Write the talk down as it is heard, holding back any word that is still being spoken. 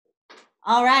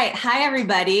All right. Hi,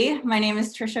 everybody. My name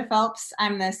is Trisha Phelps.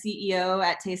 I'm the CEO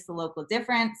at Taste the Local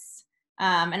Difference.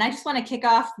 And I just want to kick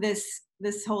off this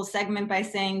whole segment by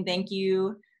saying thank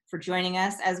you for joining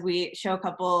us as we show a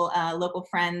couple local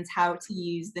friends how to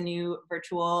use the new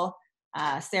virtual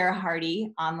Sara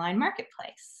Hardy online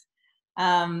marketplace.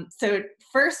 So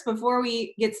first, before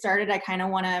we get started, I kind of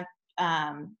want to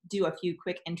do a few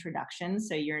quick introductions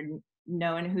so you're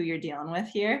knowing who you're dealing with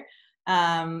here.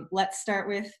 Let's start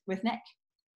with Nick.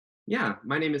 Yeah,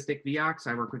 my name is Nick Viox.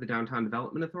 I work with the Downtown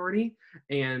Development Authority,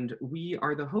 and we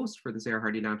are the host for the Sara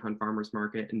Hardy Downtown Farmers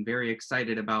Market, and very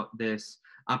excited about this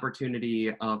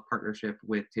opportunity of partnership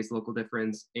with Taste Local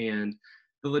Difference and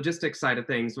the logistics side of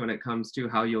things when it comes to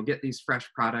how you'll get these fresh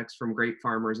products from great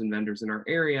farmers and vendors in our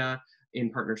area in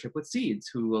partnership with Seeds,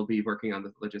 who will be working on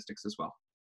the logistics as well.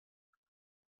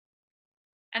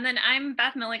 And then I'm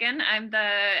Beth Milligan. I'm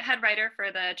the head writer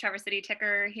for the Traverse City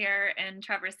Ticker here in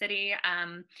Traverse City.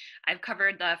 I've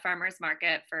covered the farmers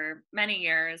market for many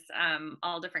years,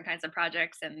 all different kinds of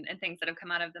projects and things that have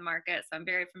come out of the market. So I'm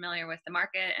very familiar with the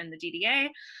market and the DDA,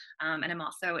 and I'm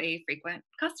also a frequent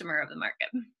customer of the market.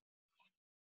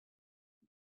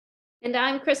 And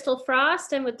I'm Crystal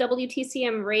Frost. I'm with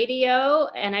WTCM Radio,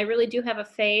 and I really do have a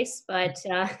face, but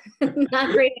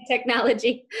not great at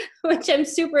technology, which I'm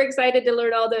super excited to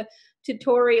learn all the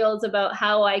tutorials about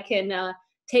how I can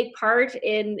take part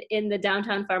in the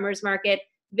Downtown Farmers Market.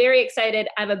 Very excited.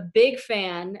 I'm a big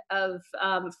fan of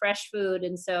fresh food,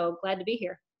 and so glad to be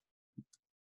here.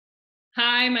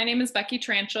 Hi, my name is Becky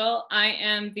Tranchel. I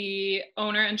am the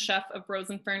owner and chef of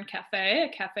Rose and Fern Cafe, a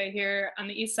cafe here on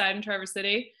the east side in Traverse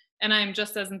City. And I'm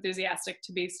just as enthusiastic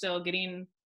to be still getting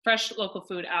fresh local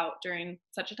food out during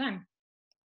such a time.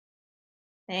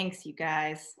 Thanks, you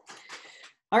guys.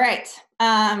 All right,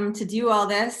 to do all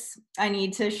this, I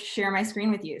need to share my screen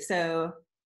with you. So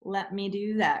let me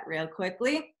do that real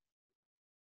quickly.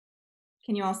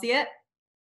 Can you all see it?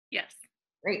 Yes.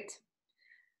 Great.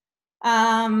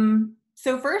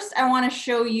 So first, I want to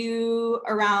show you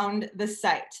around the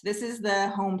site. This is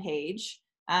the homepage.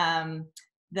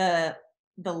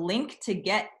 The link to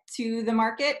get to the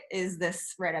market is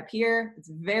this right up here. It's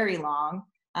very long,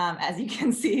 as you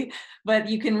can see, but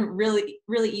you can really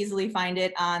easily find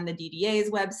it on the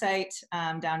DDA's website,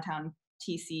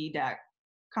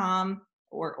 downtowntc.com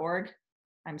or org.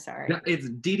 I'm sorry. No, it's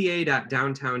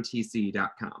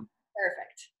dda.downtowntc.com.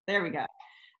 Perfect. There we go.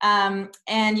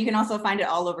 And you can also find it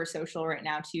all over social right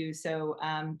now too. So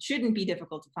shouldn't be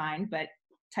difficult to find, but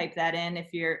type that in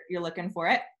if you're looking for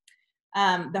it.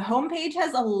 The homepage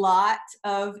has a lot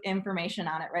of information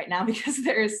on it right now because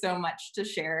there is so much to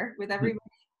share with everybody.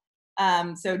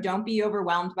 So don't be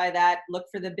overwhelmed by that. Look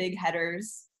for the big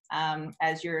headers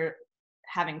as you're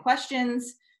having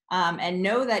questions, and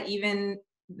know that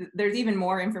there's even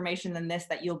more information than this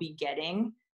that you'll be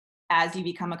getting as you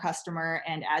become a customer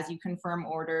and as you confirm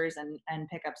orders and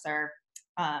pickups are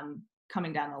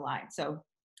coming down the line. So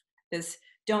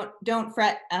don't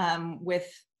fret with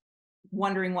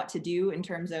wondering what to do in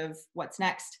terms of what's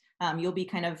next. You'll be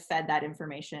kind of fed that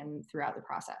information throughout the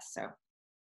process. So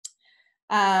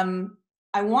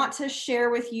I want to share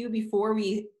with you before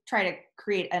we try to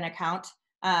create an account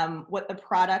what the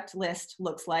product list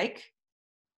looks like.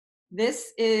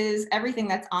 This is everything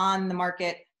that's on the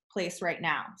marketplace right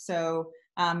now. So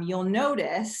you'll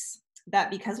notice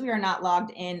that because we are not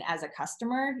logged in as a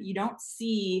customer, you don't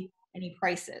see any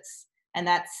prices, and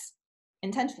that's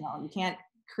intentional. You can't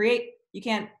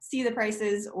see the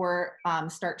prices or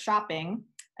start shopping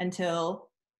until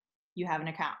you have an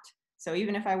account. So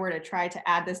even if I were to try to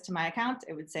add this to my account,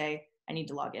 it would say I need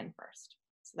to log in first.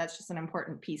 So that's just an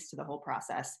important piece to the whole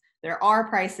process. There are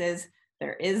prices,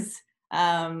 there is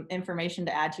information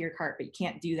to add to your cart, but you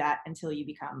can't do that until you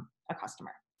become a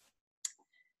customer.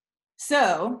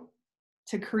 So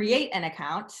to create an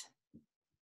account,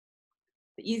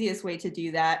 the easiest way to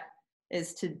do that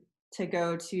is to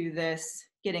go to this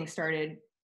Getting Started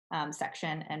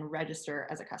section and register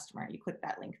as a customer. You click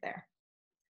that link there.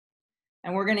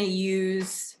 And we're going to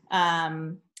use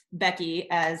Becky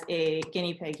as a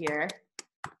guinea pig here.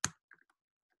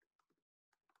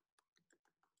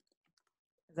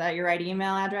 Is that your right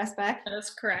email address, Beck? That is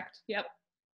correct. Yep.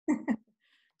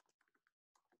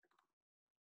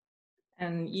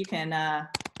 And you can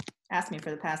ask me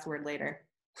for the password later.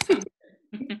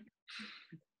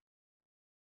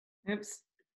 Oops.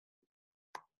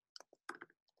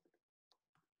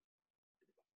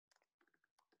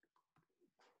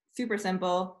 Super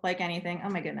simple, like anything. Oh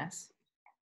my goodness.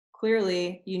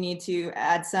 Clearly, you need to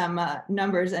add some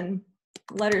numbers and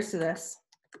letters to this.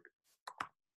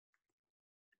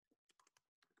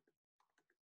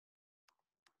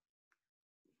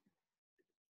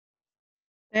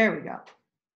 There we go.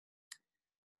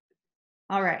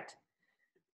 All right.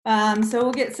 So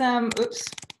we'll get some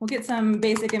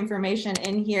basic information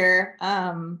in here.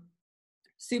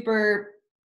 Super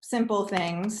simple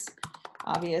things,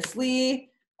 obviously.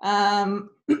 I'm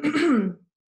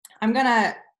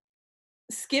gonna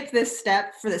skip this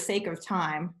step for the sake of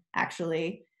time,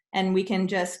 actually, and we can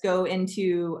just go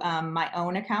into my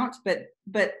own account.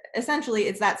 But essentially,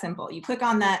 it's that simple. You click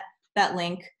on that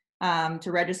link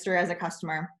to register as a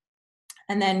customer,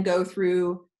 and then go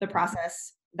through the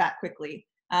process that quickly.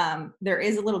 There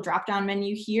is a little drop-down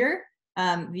menu here.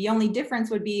 The only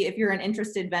difference would be if you're an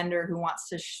interested vendor who wants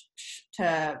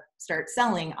to start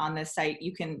selling on this site,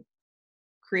 you can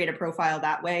create a profile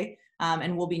that way,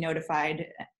 and we'll be notified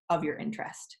of your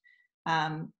interest.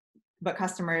 But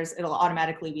customers, it'll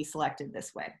automatically be selected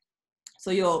this way. So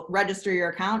you'll register your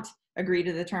account, agree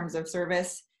to the terms of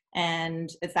service, and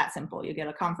it's that simple. You get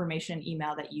a confirmation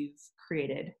email that you've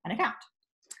created an account.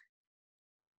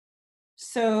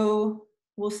 So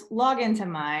we'll log into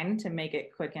mine to make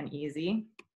it quick and easy.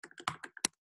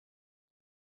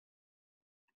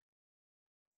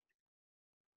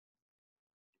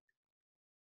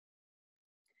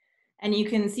 And you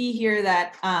can see here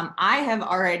that I have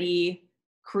already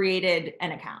created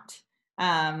an account.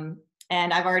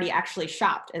 And I've already actually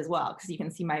shopped as well, because you can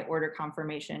see my order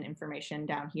confirmation information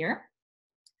down here.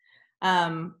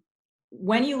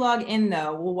 When you log in,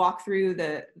 though, we'll walk through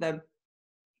the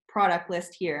product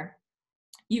list here.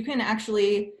 You can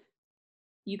actually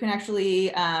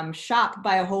shop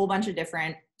by a whole bunch of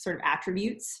different sort of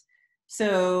attributes.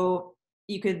 So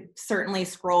you could certainly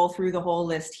scroll through the whole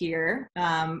list here,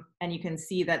 and you can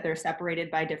see that they're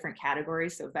separated by different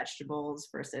categories. So vegetables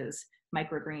versus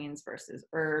microgreens versus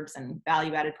herbs and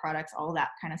value-added products, all that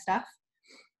kind of stuff.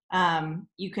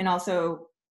 You can also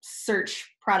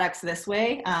search products this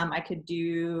way. I could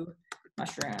do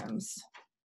mushrooms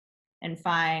and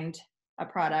find a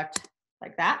product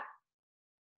like that.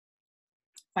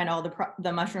 Find all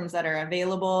the mushrooms that are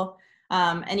available,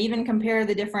 and even compare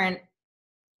the different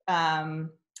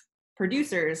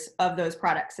producers of those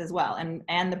products as well,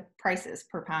 and the prices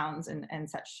per pounds and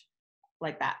such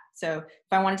like that. So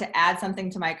if I wanted to add something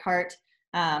to my cart,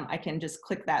 I can just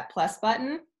click that plus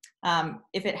button.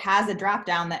 If it has a drop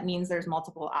down, that means there's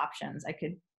multiple options. I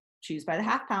could choose by the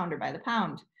half pound or by the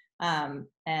pound,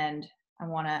 and I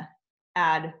want to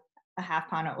add a half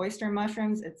pound of oyster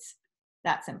mushrooms. It's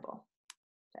that simple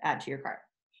to add to your cart.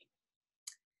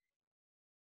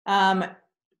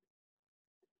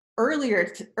 Earlier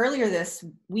this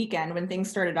weekend, when things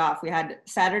started off, we had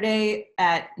Saturday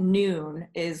at noon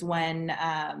is when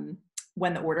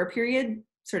the order period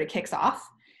sort of kicks off,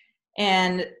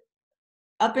 and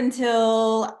up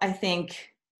until I think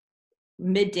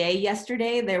midday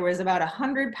yesterday, there was about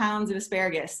 100 pounds of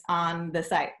asparagus on the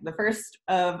site. The first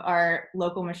of our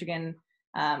local Michigan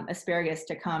asparagus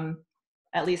to come,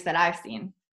 at least that I've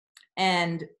seen.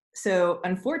 And so,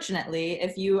 unfortunately,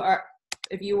 if you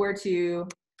were to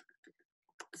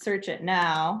search it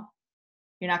now,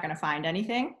 you're not going to find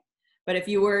anything. But if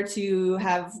you were to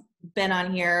have been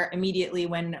on here immediately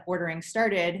when ordering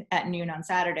started at noon on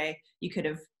Saturday, you could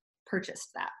have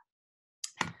purchased that.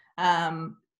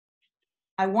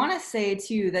 I want to say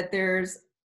too that there's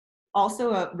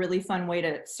also a really fun way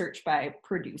to search by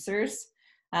producers.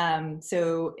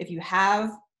 So if you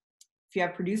have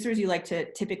producers you like to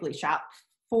typically shop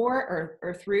for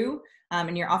or through,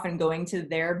 and you're often going to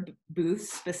their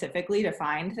booths specifically to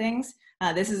find things,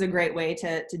 this is a great way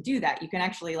to do that. You can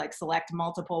actually like select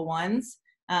multiple ones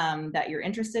that you're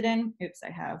interested in. Oops, I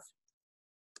have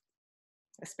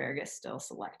asparagus still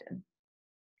selected.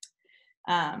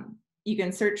 You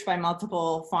can search by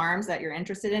multiple farms that you're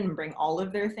interested in and bring all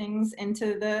of their things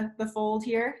into the fold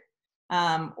here.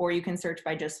 Or you can search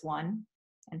by just one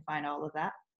and find all of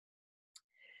that.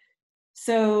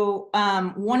 So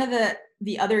one of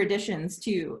the other additions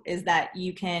too is that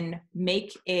you can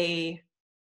make a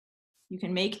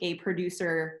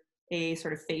producer a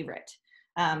sort of favorite.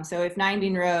 So if 9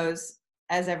 Bean Rose,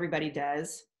 as everybody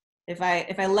does, if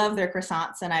I love their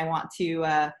croissants and I want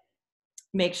to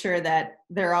make sure that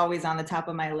they're always on the top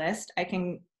of my list, I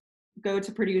can go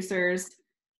to producers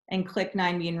and click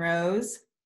 9 Bean Rose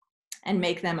and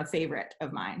make them a favorite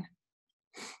of mine.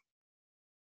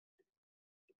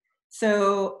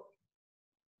 So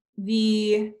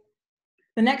the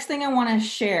next thing I want to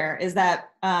share is that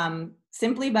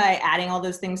simply by adding all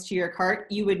those things to your cart,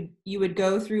 you would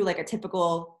go through like a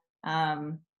typical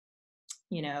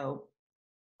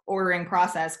ordering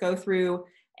process. Go through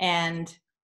and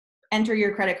enter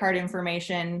your credit card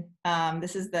information.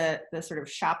 This is the sort of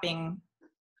shopping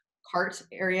cart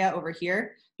area over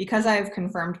here, because I've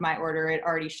confirmed my order, it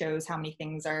already shows how many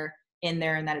things are in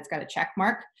there and that it's got a check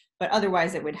mark. But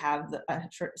otherwise, it would have a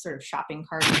sort of shopping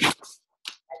cart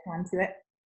icon to it.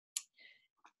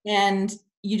 And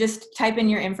you just type in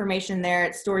your information there.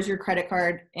 It stores your credit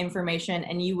card information,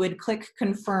 and you would click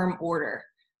confirm order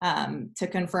to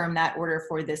confirm that order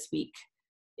for this week.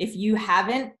 If you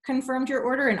haven't confirmed your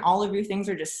order and all of your things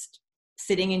are just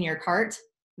sitting in your cart,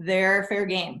 they're fair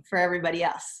game for everybody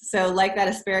else. So like that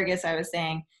asparagus I was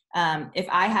saying, if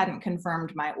I hadn't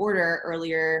confirmed my order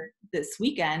earlier this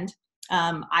weekend,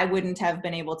 I wouldn't have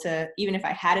been able to, even if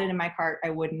I had it in my cart,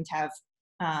 I wouldn't have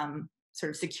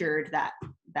sort of secured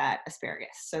that asparagus.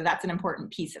 So that's an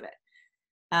important piece of it.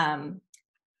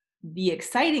 The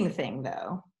exciting thing,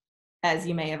 though, as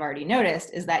you may have already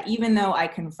noticed, is that even though I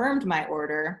confirmed my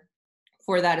order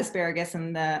for that asparagus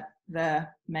and the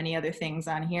many other things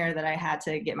on here that I had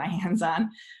to get my hands on,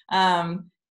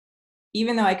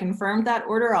 even though I confirmed that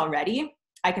order already,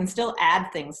 I can still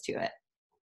add things to it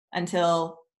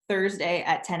until Thursday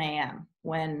at 10 a.m.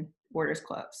 when orders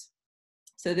close.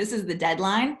 So this is the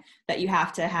deadline that you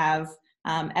have to have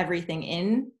everything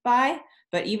in by.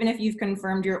 But even if you've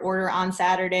confirmed your order on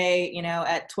Saturday,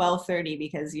 at 12:30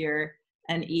 because you're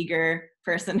an eager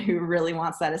person who really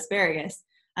wants that asparagus,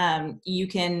 you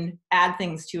can add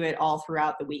things to it all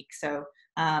throughout the week. So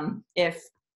if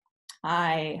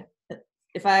I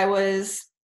was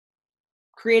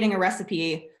creating a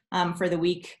recipe for the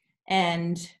week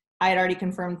and I had already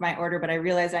confirmed my order, but I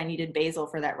realized I needed basil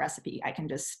for that recipe, I can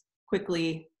just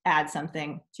quickly add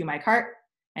something to my cart,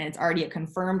 and it's already a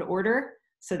confirmed order.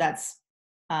 So that's,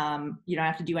 you don't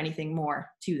have to do anything more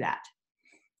to that.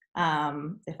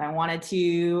 If I wanted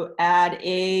to add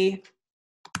a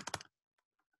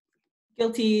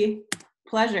guilty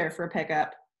pleasure for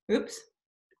pickup,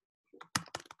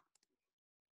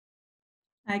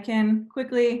 I can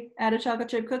quickly add a chocolate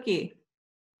chip cookie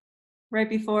right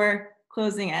before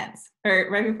closing ends, or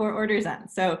right before orders end.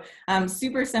 So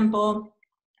super simple,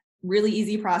 really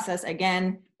easy process.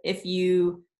 Again, if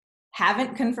you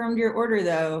haven't confirmed your order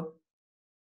though,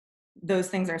 those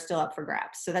things are still up for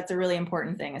grabs. So that's a really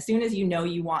important thing. As soon as you know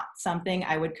you want something,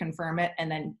 I would confirm it, and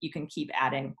then you can keep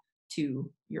adding to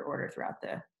your order throughout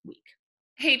the week.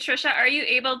 Hey, Trisha, are you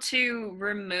able to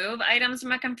remove items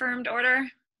from a confirmed order?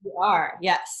 You are,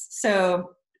 yes.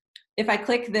 So if I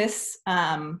click this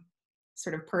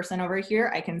sort of person over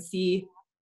here, I can see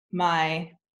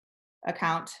my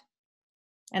account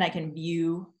and I can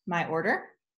view my order.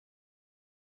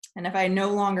 And if I no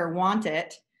longer want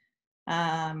it,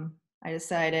 I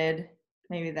decided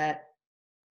maybe that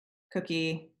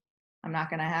cookie, I'm not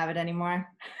gonna have it anymore.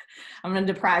 I'm gonna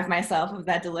deprive myself of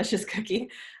that delicious cookie.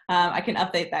 I can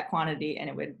update that quantity and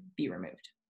it would be removed.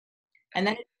 And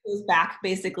then it goes back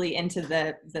basically into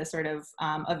the sort of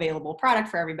available product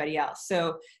for everybody else.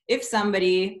 So if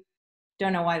somebody,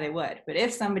 don't know why they would, but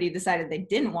if somebody decided they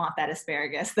didn't want that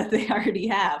asparagus that they already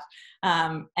have,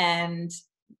 and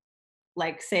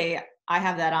like say I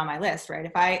have that on my list, right?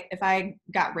 If I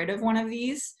got rid of one of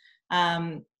these,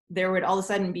 there would all of a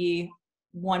sudden be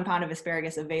 1 pound of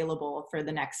asparagus available for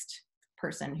the next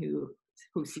person who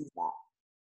sees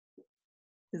that.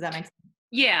 Does that make sense?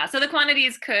 Yeah, so the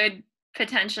quantities could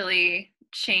potentially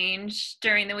change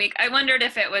during the week. I wondered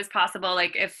if it was possible,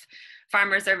 like if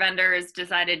farmers or vendors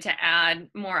decided to add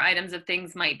more items, if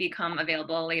things might become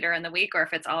available later in the week, or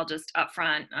if it's all just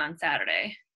upfront on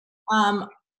Saturday.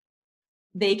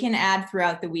 They can add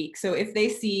throughout the week. So if they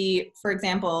see, for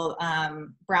example,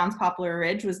 Brown's Poplar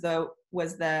Ridge was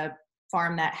the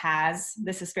farm that has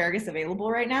this asparagus available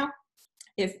right now.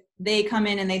 If they come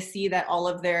in and they see that all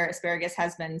of their asparagus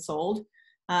has been sold,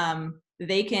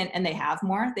 they can, and they have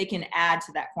more, they can add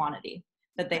to that quantity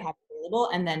that they have available,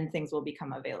 and then things will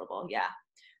become available. Yeah.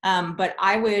 But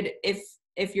I would,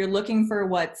 if you're looking for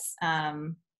what's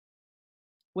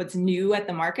new at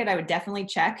the market, I would definitely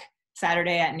check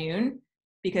Saturday at noon,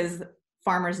 because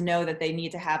farmers know that they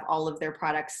need to have all of their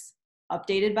products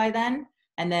updated by then.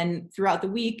 And then throughout the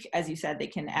week, as you said, they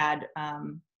can add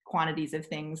quantities of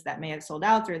things that may have sold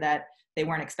out or that they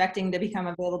weren't expecting to become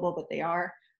available, but they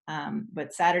are.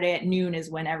 But Saturday at noon is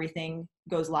when everything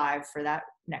goes live for that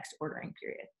next ordering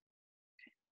period.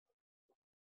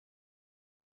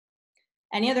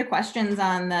 Any other questions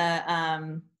on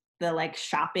the like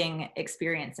shopping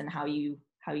experience and how you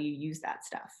use that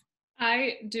stuff?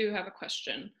 I do have a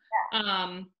question.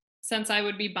 Yeah. Since I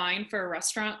would be buying for a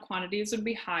restaurant, quantities would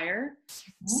be higher.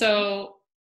 Mm-hmm. So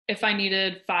if I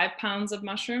needed 5 pounds of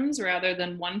mushrooms rather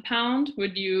than 1 pound,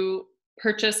 would you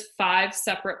purchase 5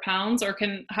 separate pounds, or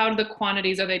how do the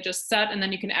quantities, are they just set and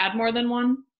then you can add more than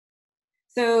one?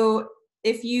 So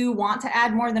if you want to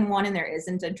add more than one and there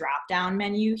isn't a drop down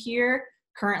menu here,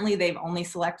 currently they've only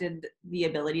selected the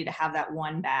ability to have that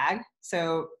one bag.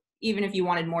 So even if you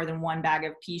wanted more than one bag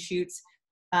of pea shoots,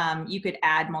 you could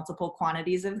add multiple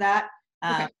quantities of that.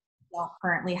 Okay. Don't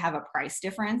currently have a price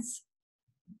difference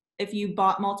if you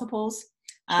bought multiples.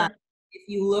 Sure. If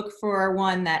you look for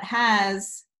one that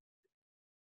has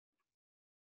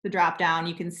the drop down,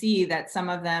 you can see that some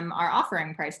of them are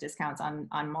offering price discounts on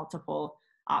multiple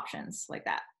options like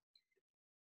that.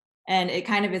 And it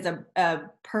kind of is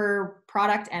a per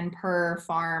product and per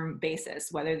farm basis,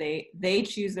 whether they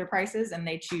choose their prices and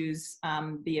they choose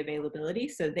the availability,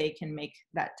 so they can make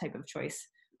that type of choice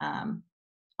on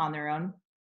their own.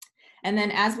 And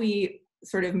then as we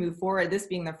sort of move forward, this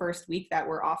being the first week that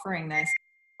we're offering this,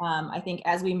 I think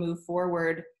as we move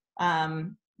forward,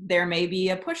 there may be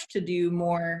a push to do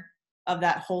more of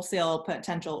that wholesale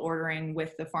potential ordering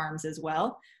with the farms as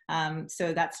well.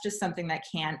 So that's just something that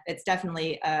it's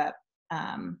definitely a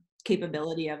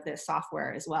capability of this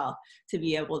software as well, to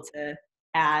be able to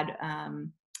add,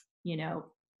 you know,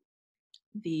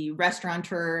 the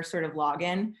restaurateur sort of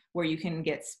login where you can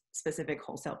get specific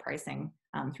wholesale pricing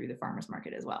through the farmers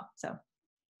market as well. So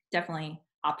definitely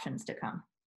options to come.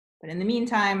 But in the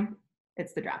meantime,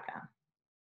 it's the drop down.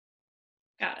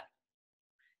 Got it.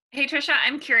 Hey, Trisha,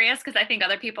 I'm curious because I think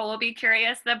other people will be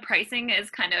curious. The pricing is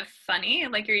kind of funny.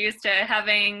 Like, you're used to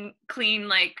having clean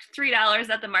like $3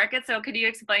 at the market. So could you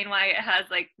explain why it has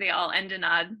like they all end in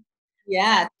odd?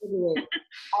 Yeah, totally.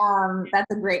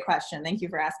 That's a great question. Thank you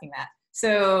for asking that.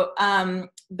 So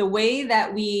the way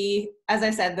that as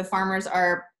I said, the farmers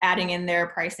are adding in their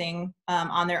pricing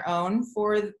on their own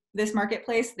for this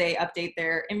marketplace. They update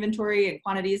their inventory and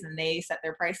quantities and they set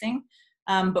their pricing.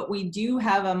 But we do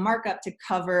have a markup to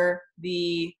cover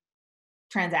the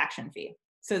transaction fee.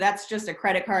 So that's just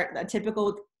a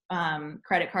typical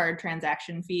credit card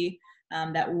transaction fee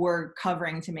that we're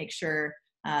covering to make sure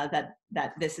that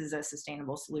this is a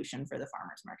sustainable solution for the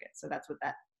farmers market. So that's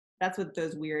what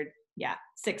those weird,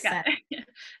 6 cents.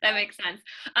 That makes sense.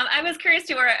 I was curious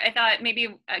too, or I thought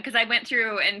maybe because I went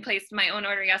through and placed my own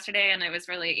order yesterday and it was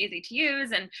really easy to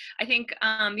use. And I think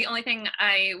the only thing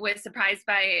I was surprised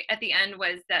by at the end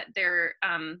was that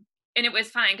and it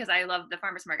was fine because I love the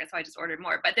farmers market, so I just ordered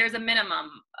more, but there's a minimum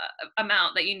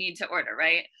amount that you need to order,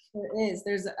 right? There is.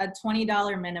 There's a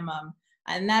 $20 minimum.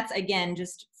 And that's, again,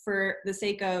 just for the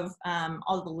sake of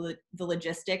all the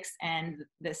logistics and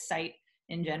this site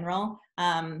in general.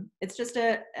 It's just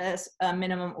a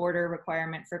minimum order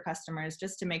requirement for customers,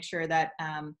 just to make sure that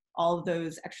all of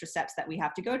those extra steps that we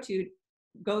have to go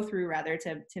through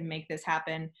to make this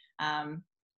happen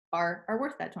are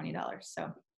worth that $20.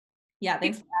 So yeah,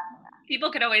 thanks for asking that.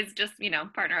 People could always just,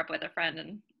 partner up with a friend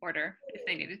and order if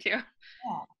they needed to.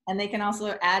 Yeah. And they can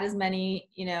also add as many,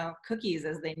 cookies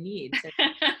as they need.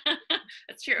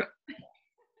 That's true.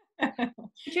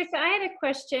 Patricia, I had a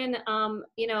question,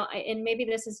 and maybe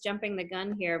this is jumping the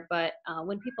gun here, but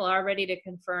when people are ready to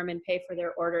confirm and pay for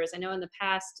their orders, I know in the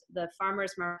past the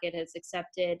farmers market has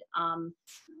accepted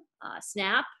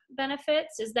SNAP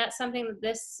benefits. Is that something that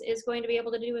this is going to be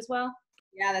able to do as well?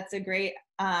 Yeah, that's a great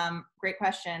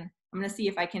question. I'm going to see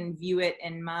if I can view it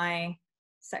in my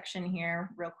section here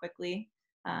real quickly.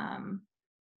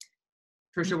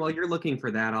 Trisha, while you're looking for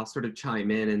that, I'll sort of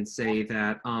chime in and say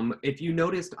that if you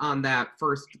noticed on that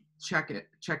first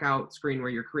checkout screen where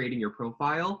you're creating your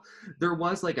profile, there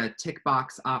was like a tick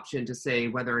box option to say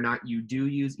whether or not you do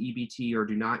use EBT or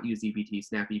do not use EBT,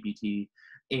 SNAP EBT.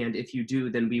 And if you do,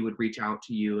 then we would reach out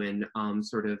to you and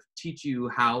sort of teach you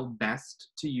how best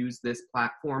to use this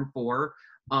platform for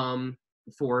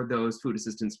those food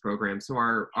assistance programs. So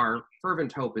our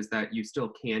fervent hope is that you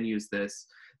still can use this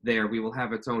there. We will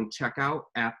have its own checkout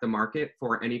at the market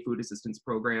for any food assistance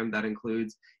program that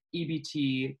includes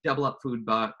EBT, Double Up Food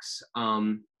Bucks,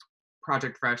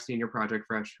 Project Fresh, Senior Project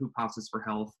Fresh, Hoop Houses for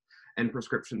Health, and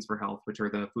Prescriptions for Health, which are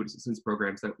the food assistance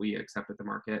programs that we accept at the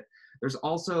market. There's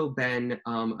also been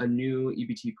a new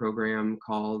EBT program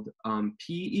called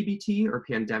PEBT, or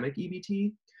Pandemic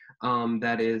EBT,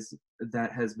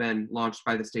 that has been launched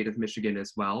by the state of Michigan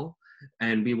as well,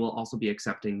 and we will also be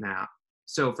accepting that.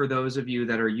 So for those of you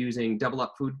that are using Double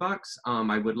Up Food Bucks,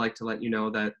 I would like to let you know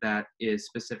that that is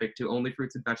specific to only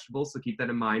fruits and vegetables, so keep that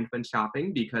in mind when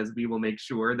shopping, because we will make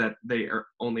sure that they are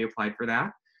only applied for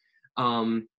that.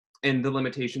 And the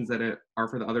limitations that are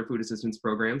for the other food assistance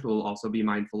programs, we'll also be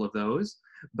mindful of those.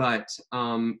 But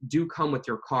do come with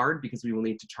your card, because we will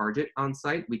need to charge it on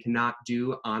site. We cannot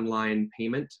do online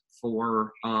payment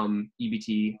for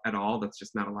EBT at all. That's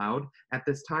just not allowed at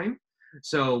this time.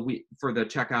 So for the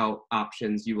checkout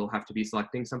options, you will have to be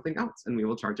selecting something else, and we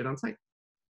will charge it on site.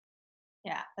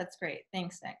 Yeah, that's great.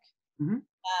 Thanks, Nick. Mm-hmm.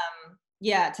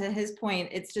 Yeah, to his point,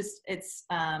 it's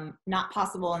not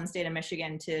possible in the state of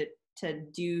Michigan to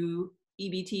do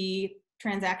EBT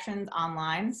transactions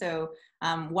online. So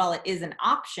while it is an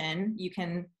option, you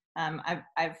can,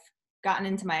 I've gotten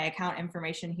into my account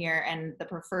information here, and the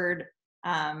preferred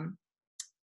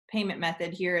payment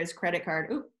method here is credit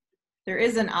card. Oop. There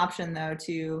is an option though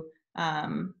to,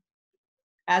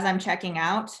 as I'm checking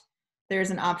out,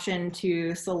 there's an option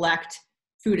to select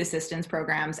food assistance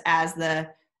programs as the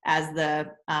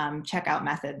checkout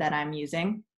method that I'm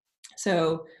using.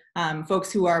 So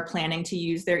folks who are planning to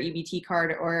use their EBT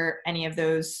card or any of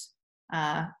those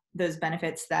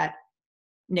benefits that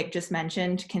Nick just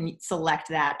mentioned can select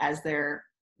that as their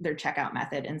checkout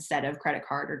method instead of credit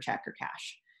card or check or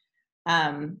cash.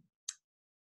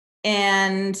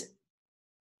 And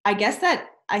I guess that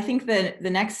I think the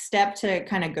next step to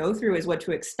kind of go through is what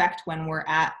to expect when we're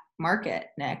at market,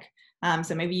 Nick.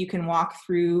 So maybe you can walk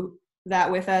through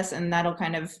that with us, and that'll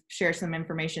kind of share some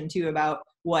information too about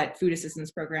what food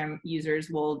assistance program users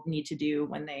will need to do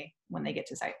when they get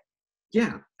to site.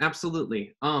 Yeah,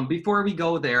 absolutely. Before we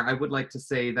go there, I would like to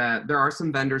say that there are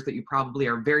some vendors that you probably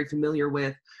are very familiar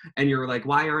with, and you're like,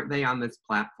 why aren't they on this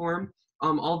platform?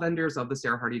 All vendors of the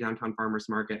Sara Hardy Downtown Farmers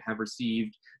Market have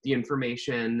received the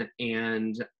information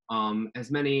and as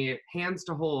many hands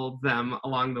to hold them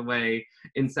along the way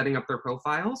in setting up their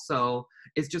profile. So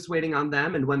it's just waiting on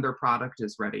them, and when their product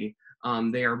is ready,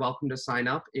 they are welcome to sign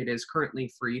up. It is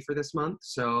currently free for this month,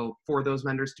 so for those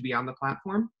vendors to be on the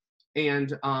platform.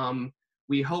 And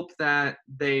we hope that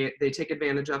they take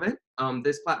advantage of it.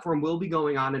 This platform will be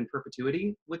going on in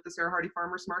perpetuity with the Sara Hardy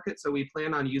Farmers Market, so we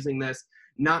plan on using this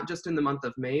not just in the month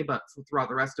of May, but throughout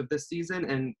the rest of this season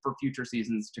and for future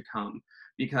seasons to come,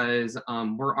 because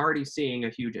we're already seeing a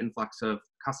huge influx of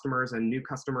customers and new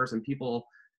customers, and people,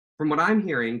 from what I'm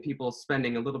hearing, people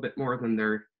spending a little bit more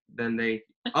than they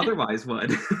otherwise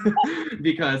would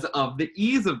because of the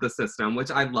ease of the system,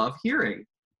 which I love hearing.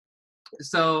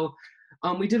 So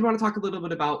we did want to talk a little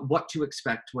bit about what to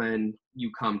expect when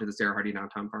you come to the Sara Hardy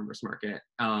Downtown Farmers Market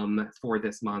for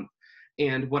this month.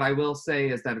 And what I will say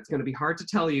is that it's going to be hard to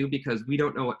tell you because we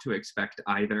don't know what to expect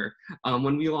either.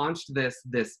 When we launched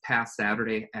this past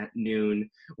Saturday at noon,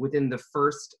 within the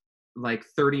first like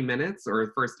 30 minutes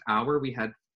or first hour, we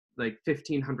had like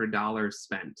 $1,500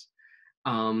 spent.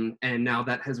 And now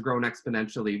that has grown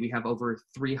exponentially. We have over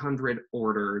 300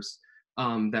 orders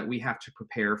that we have to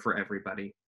prepare for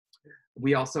everybody.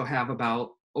 We also have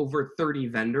about over 30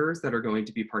 vendors that are going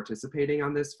to be participating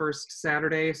on this first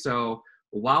Saturday. So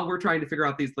while we're trying to figure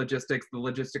out these logistics, the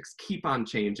logistics keep on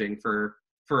changing for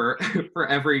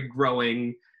every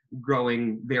growing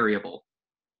variable.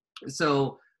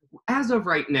 So as of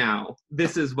right now,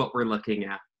 this is what we're looking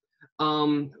at.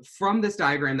 From this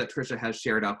diagram that Trisha has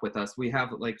shared up with us, we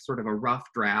have like sort of a rough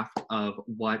draft of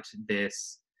what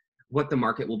the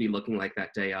market will be looking like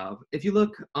that day of. If you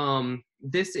look,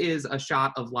 this is a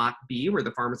shot of lot B where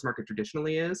the farmers market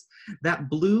traditionally is. That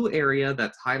blue area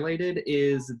that's highlighted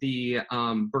is the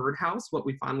birdhouse, what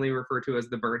we fondly refer to as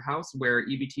the birdhouse, where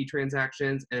EBT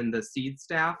transactions and the seed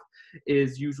staff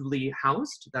is usually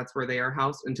housed. That's where they are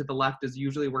housed. And to the left is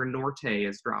usually where Norte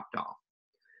is dropped off.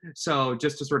 So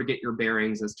just to sort of get your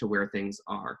bearings as to where things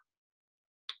are.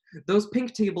 Those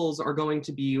pink tables are going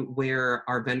to be where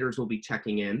our vendors will be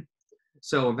checking in.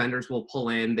 So vendors will pull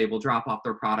in, they will drop off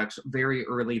their products very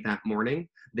early that morning.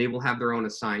 They will have their own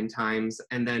assigned times.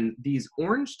 And then these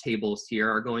orange tables here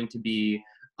are going to be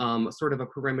sort of a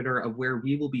perimeter of where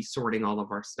we will be sorting all of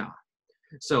our stock.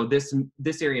 So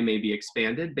this area may be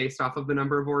expanded based off of the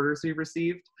number of orders we've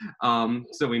received.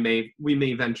 So we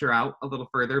may venture out a little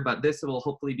further, but this will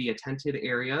hopefully be a tented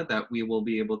area that we will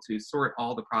be able to sort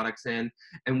all the products in.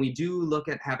 And we do look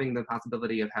at having the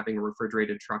possibility of having a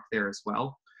refrigerated truck there as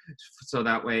well. So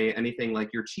that way anything like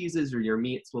your cheeses or your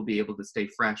meats will be able to stay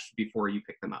fresh before you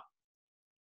pick them up.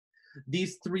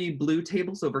 These three blue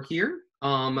tables over here,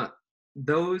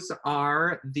 those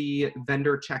are the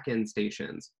vendor check-in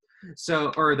stations.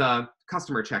 So, or the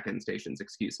customer check-in stations,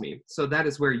 excuse me. So that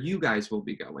is where you guys will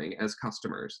be going as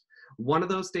customers. One of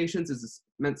those stations is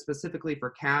meant specifically for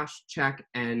cash, check,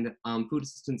 and food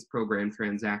assistance program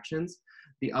transactions.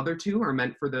 The other two are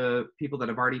meant for the people that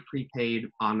have already prepaid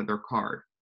on their card.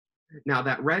 Now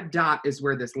that red dot is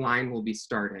where this line will be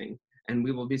starting, and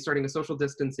we will be starting a social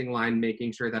distancing line,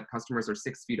 making sure that customers are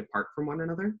 6 feet apart from one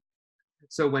another.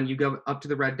 So when you go up to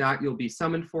the red dot, you'll be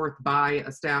summoned forth by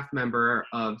a staff member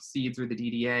of SEEDS or the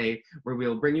DDA, where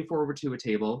we'll bring you forward to a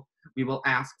table. We will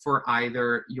ask for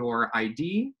either your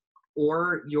ID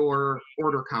or your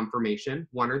order confirmation,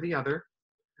 one or the other.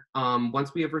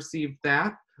 Once we have received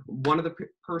that, one of the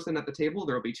person at the table,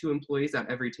 there will be 2 employees at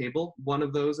every table. One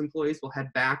of those employees will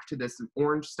head back to this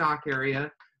orange stock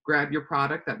area, grab your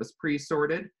product that was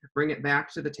pre-sorted, bring it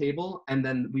back to the table, and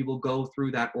then we will go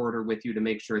through that order with you to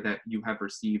make sure that you have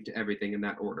received everything in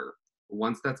that order.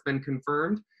 Once that's been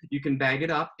confirmed, you can bag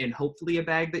it up in hopefully a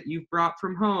bag that you've brought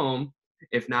from home.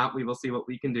 If not, we will see what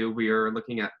we can do. We are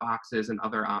looking at boxes and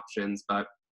other options, but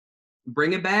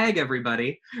bring a bag,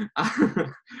 everybody.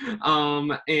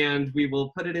 And we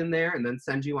will put it in there and then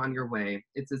send you on your way.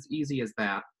 It's as easy as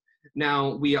that.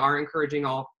 Now, we are encouraging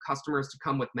all customers to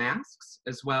come with masks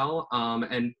as well,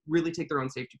 and really take their own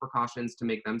safety precautions to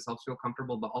make themselves feel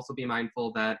comfortable, but also be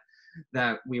mindful that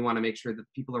we want to make sure that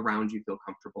people around you feel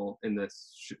comfortable in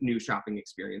this new shopping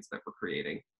experience that we're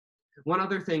creating. One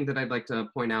other thing that I'd like to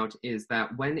point out is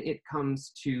that when it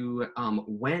comes to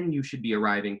when you should be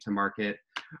arriving to market,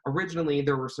 originally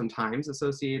there were some times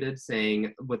associated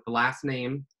saying with the last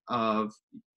name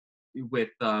with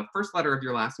the first letter of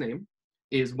your last name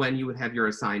is when you would have your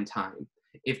assigned time.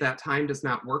 If that time does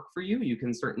not work for you, you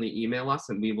can certainly email us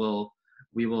and we will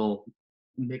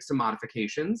make some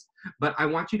modifications. But I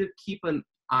want you to keep an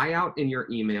eye out in your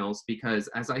emails because,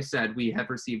 as I said, we have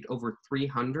received over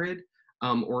 300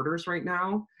 orders right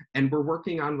now, and we're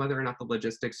working on whether or not the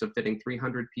logistics of fitting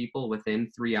 300 people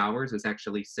within 3 hours is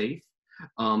actually safe,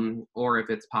 or if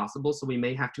it's possible. So we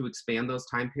may have to expand those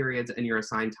time periods, and your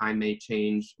assigned time may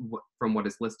change from what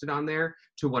is listed on there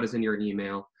to what is in your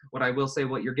email. What I will say,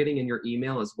 what you're getting in your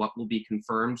email is what will be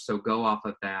confirmed, so go off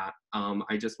of that.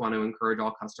 I just want to encourage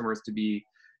all customers to be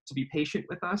patient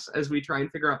with us as we try and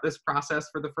figure out this process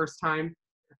for the first time.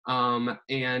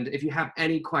 And if you have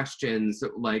any questions,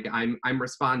 like I'm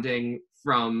responding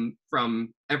from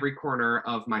every corner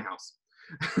of my house.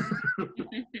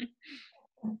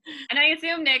 And I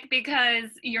assume, Nick,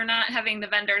 because you're not having the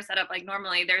vendor set up like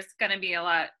normally, there's going to be a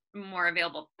lot more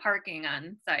available parking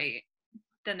on site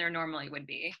than there normally would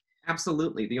be.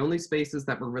 Absolutely. The only spaces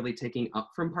that we're really taking up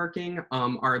from parking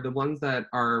are the ones that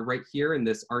are right here in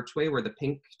this archway where the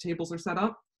pink tables are set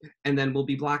up. And then we'll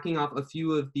be blocking off a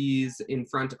few of these in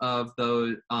front of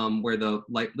the where the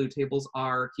light blue tables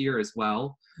are here as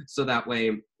well. So that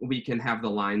way we can have the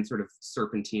line sort of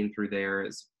serpentine through there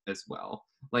as well.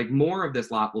 Like more of this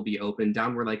lot will be open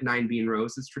down where like 9 Bean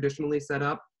Rows is traditionally set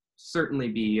up, certainly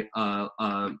be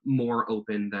more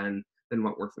open than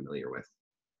what we're familiar with.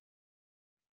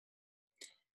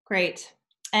 Great.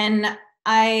 And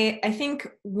I think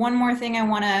one more thing I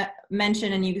want to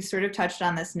mention, and you sort of touched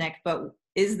on this, Nick, but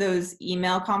is those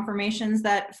email confirmations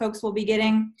that folks will be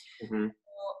getting. Mm-hmm.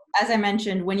 As I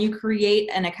mentioned, when you create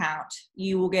an account,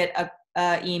 you will get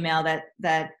a email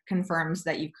that confirms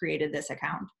that you've created this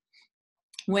account.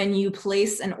 When you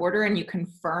place an order and you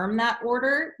confirm that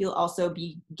order, you'll also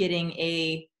be getting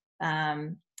a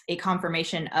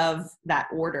confirmation of that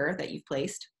order that you've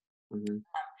placed. Mm-hmm.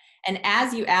 And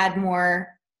as you add more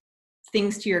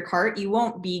things to your cart, you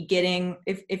won't be getting,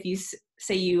 if you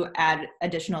say you add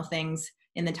additional things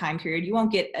in the time period, you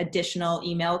won't get additional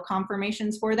email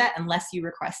confirmations for that unless you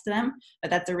request them. But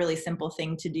that's a really simple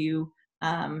thing to do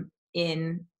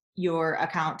in your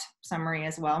account summary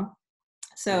as well.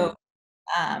 So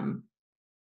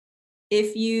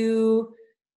if you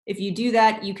do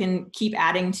that, you can keep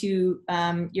adding to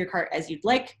your cart as you'd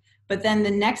like. But then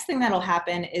the next thing that'll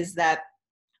happen is that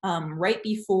right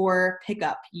before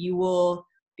pickup, you will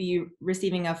be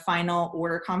receiving a final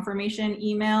order confirmation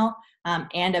email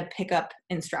and a pickup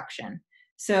instruction.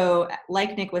 So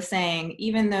like Nick was saying,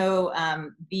 even though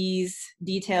these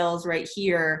details right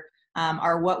here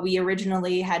are what we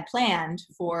originally had planned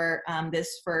for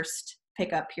this first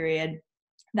pickup period,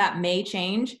 that may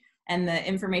change, and the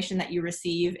information that you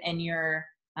receive in your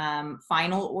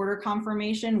final order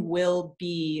confirmation will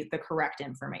be the correct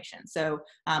information. So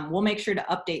we'll make sure to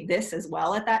update this as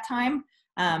well at that time.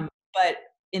 But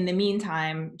in the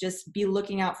meantime, just be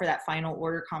looking out for that final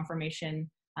order confirmation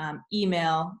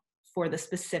email for the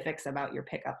specifics about your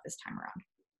pickup this time around.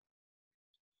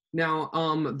 Now,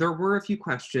 there were a few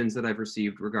questions that I've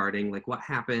received regarding like what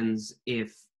happens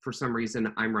if for some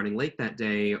reason I'm running late that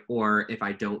day or if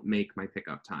I don't make my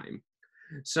pickup time.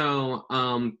 So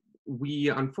we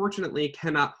unfortunately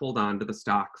cannot hold on to the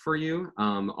stock for you.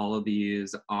 All of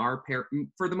these are,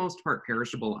 for the most part,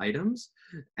 perishable items,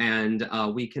 and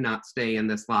we cannot stay in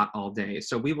this lot all day.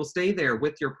 So we will stay there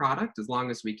with your product as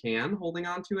long as we can, holding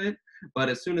on to it. But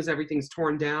as soon as everything's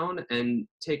torn down and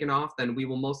taken off, then we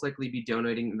will most likely be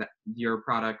donating your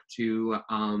product to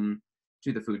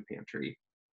the food pantry.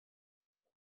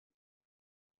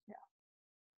 Yeah.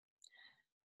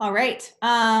 All right.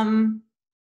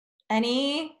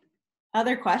 Any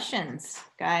other questions,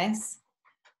 guys?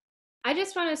 I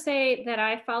just want to say that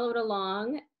I followed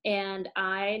along and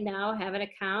I now have an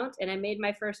account and I made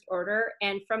my first order.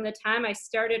 And from the time I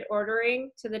started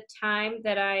ordering to the time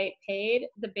that I paid,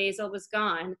 the basil was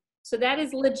gone. So that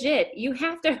is legit. You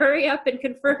have to hurry up and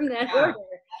confirm that Yeah, order.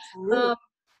 absolutely.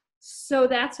 So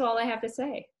that's all I have to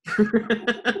say.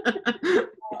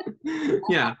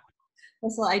 Yeah.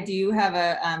 Crystal, I do have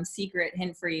a secret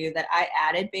hint for you that I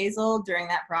added basil during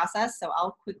that process, so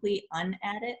I'll quickly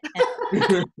unadd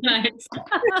it. Nice.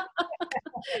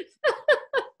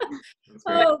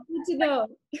 Oh, good to know.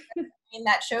 And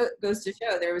that goes to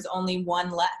show there was only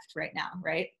one left right now,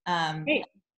 right? Great.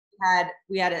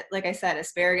 We had like I said,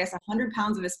 asparagus, 100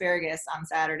 pounds of asparagus on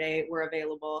Saturday were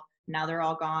available. Now they're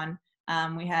all gone.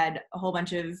 We had a whole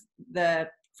bunch of the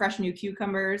fresh new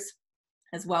cucumbers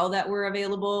as well that were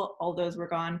available. All those were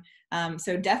gone.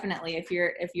 So definitely, if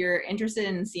you're interested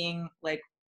in seeing like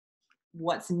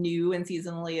what's new and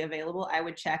seasonally available, I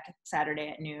would check Saturday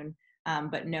at noon.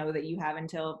 But know that you have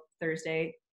until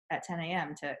Thursday at 10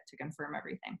 a.m. to confirm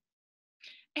everything.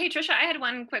 Hey, Trisha, I had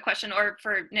one quick question, or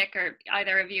for Nick or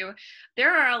either of you.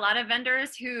 There are a lot of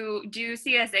vendors who do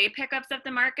CSA pickups at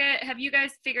the market. Have you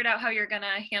guys figured out how you're going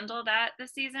to handle that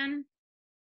this season?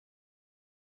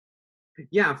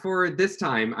 Yeah, for this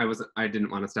time, I didn't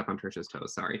want to step on Trisha's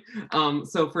toes, sorry.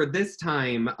 So for this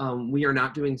time, we are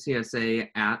not doing CSA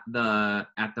at the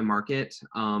market.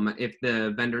 If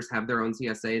the vendors have their own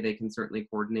CSA, they can certainly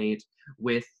coordinate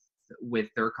with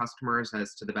their customers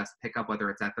as to the best pickup, whether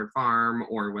it's at their farm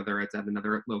or whether it's at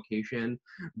another location.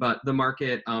 But the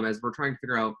market, as we're trying to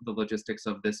figure out the logistics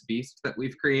of this beast that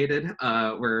we've created,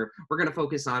 we're going to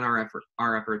focus on our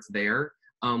efforts there.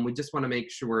 We just want to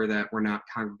make sure that we're not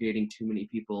congregating too many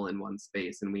people in one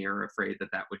space, and we are afraid that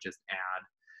that would just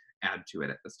add to it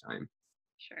at this time.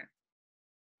 Sure.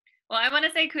 Well, I want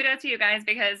to say kudos to you guys,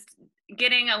 because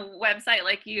getting a website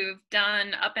like you've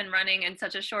done up and running in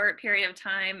such a short period of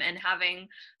time and having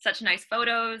such nice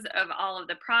photos of all of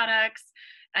the products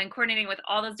and coordinating with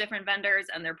all those different vendors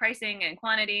and their pricing and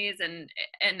quantities, and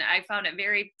I found it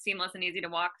very seamless and easy to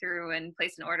walk through and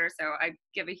place an order. So I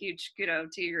give a huge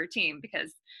kudos to your team,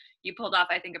 because you pulled off,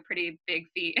 I think, a pretty big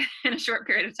feat in a short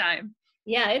period of time.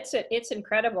 Yeah, it's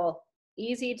incredible.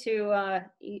 Easy to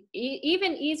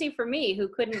even easy for me, who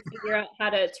couldn't figure out how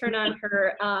to turn on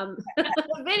her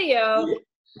video.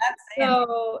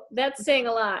 So that's saying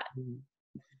a lot.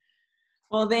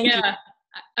 Well, thank you.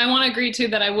 I want to agree too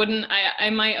that I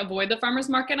might avoid the farmers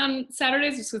market on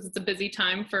Saturdays just because it's a busy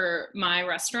time for my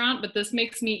restaurant, but this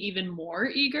makes me even more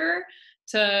eager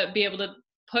to be able to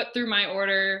put through my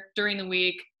order during the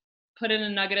week, put in a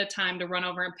nugget of time to run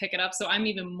over and pick it up. So I'm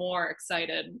even more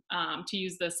excited to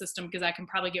use this system, because I can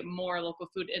probably get more local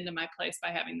food into my place by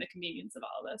having the convenience of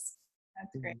all of this.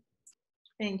 That's great.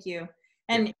 Thank you.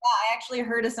 And yeah, I actually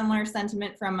heard a similar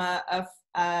sentiment from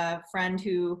a friend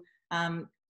who,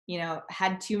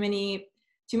 had too many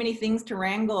things to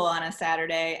wrangle on a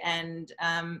Saturday, and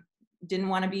didn't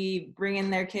want to be bringing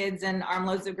their kids and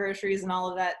armloads of groceries and all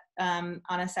of that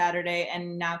on a Saturday,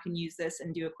 and now can use this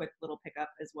and do a quick little pickup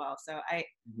as well. So I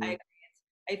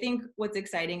think what's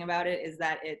exciting about it is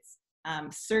that it's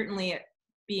certainly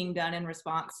being done in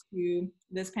response to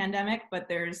this pandemic, but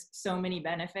there's so many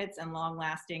benefits and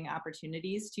long-lasting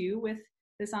opportunities too with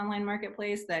this online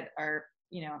marketplace that are,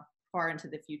 far into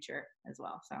the future as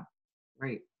well. So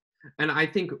right. And I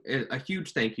think a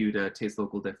huge thank you to Taste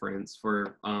Local Difference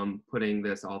for putting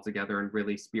this all together and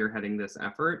really spearheading this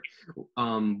effort.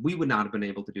 We would not have been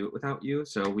able to do it without you.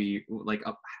 So we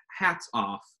hats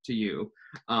off to you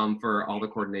for all the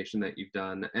coordination that you've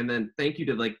done. And then thank you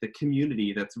to the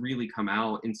community that's really come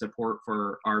out in support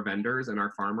for our vendors and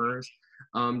our farmers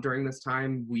during this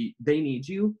time. They need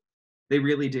you. They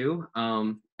really do.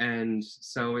 And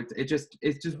so it's just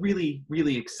really,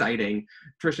 really exciting.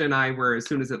 Trisha and I were, as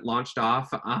soon as it launched off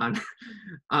on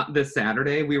this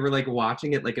Saturday, we were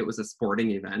watching it like it was a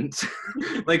sporting event.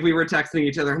 We were texting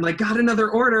each other. I'm like, got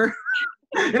another order.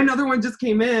 Another one just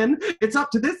came in. It's up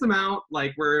to this amount.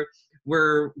 We're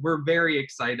very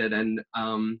excited, and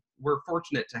we're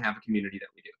fortunate to have a community that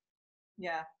we do.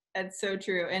 Yeah, that's so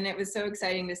true. And it was so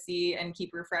exciting to see and keep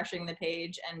refreshing the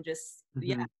page and just,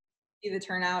 see the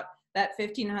turnout. That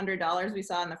 $1,500 we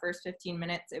saw in the first 15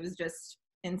 minutes, it was just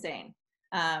insane.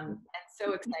 And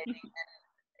so exciting.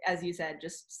 And as you said,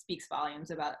 just speaks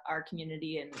volumes about our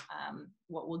community and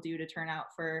what we'll do to turn out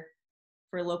for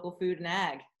local food and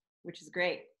ag, which is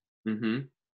great. Mm-hmm.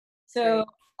 So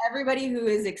everybody who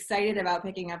is excited about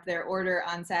picking up their order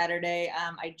on Saturday,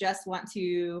 I just want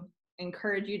to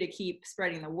encourage you to keep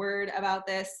spreading the word about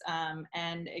this,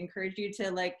 and encourage you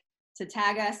to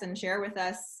tag us and share with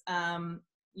us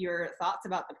your thoughts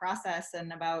about the process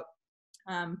and about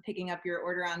picking up your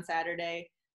order on Saturday.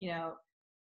 You know,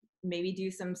 maybe do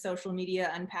some social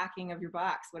media unpacking of your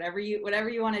box, whatever you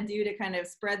want to do to kind of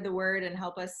spread the word and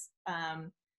help us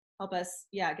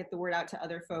get the word out to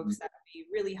other folks. That would be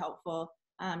really helpful.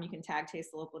 You can tag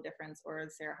Taste the Local Difference or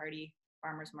the Sarah Hardy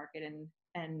Farmers Market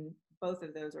and both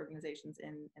of those organizations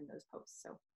in those posts.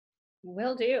 So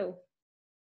Will do.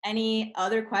 Any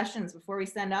other questions before we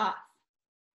send off?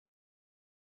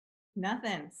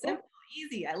 Nothing. Simple,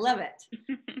 easy. I love it.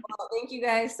 Well, thank you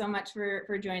guys so much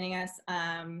for joining us.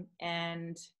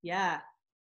 And yeah,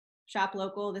 shop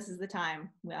local. This is the time.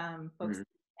 Folks,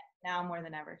 now more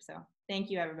than ever. So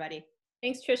thank you, everybody.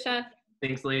 Thanks, Trisha.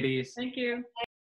 Thanks, ladies. Thank you.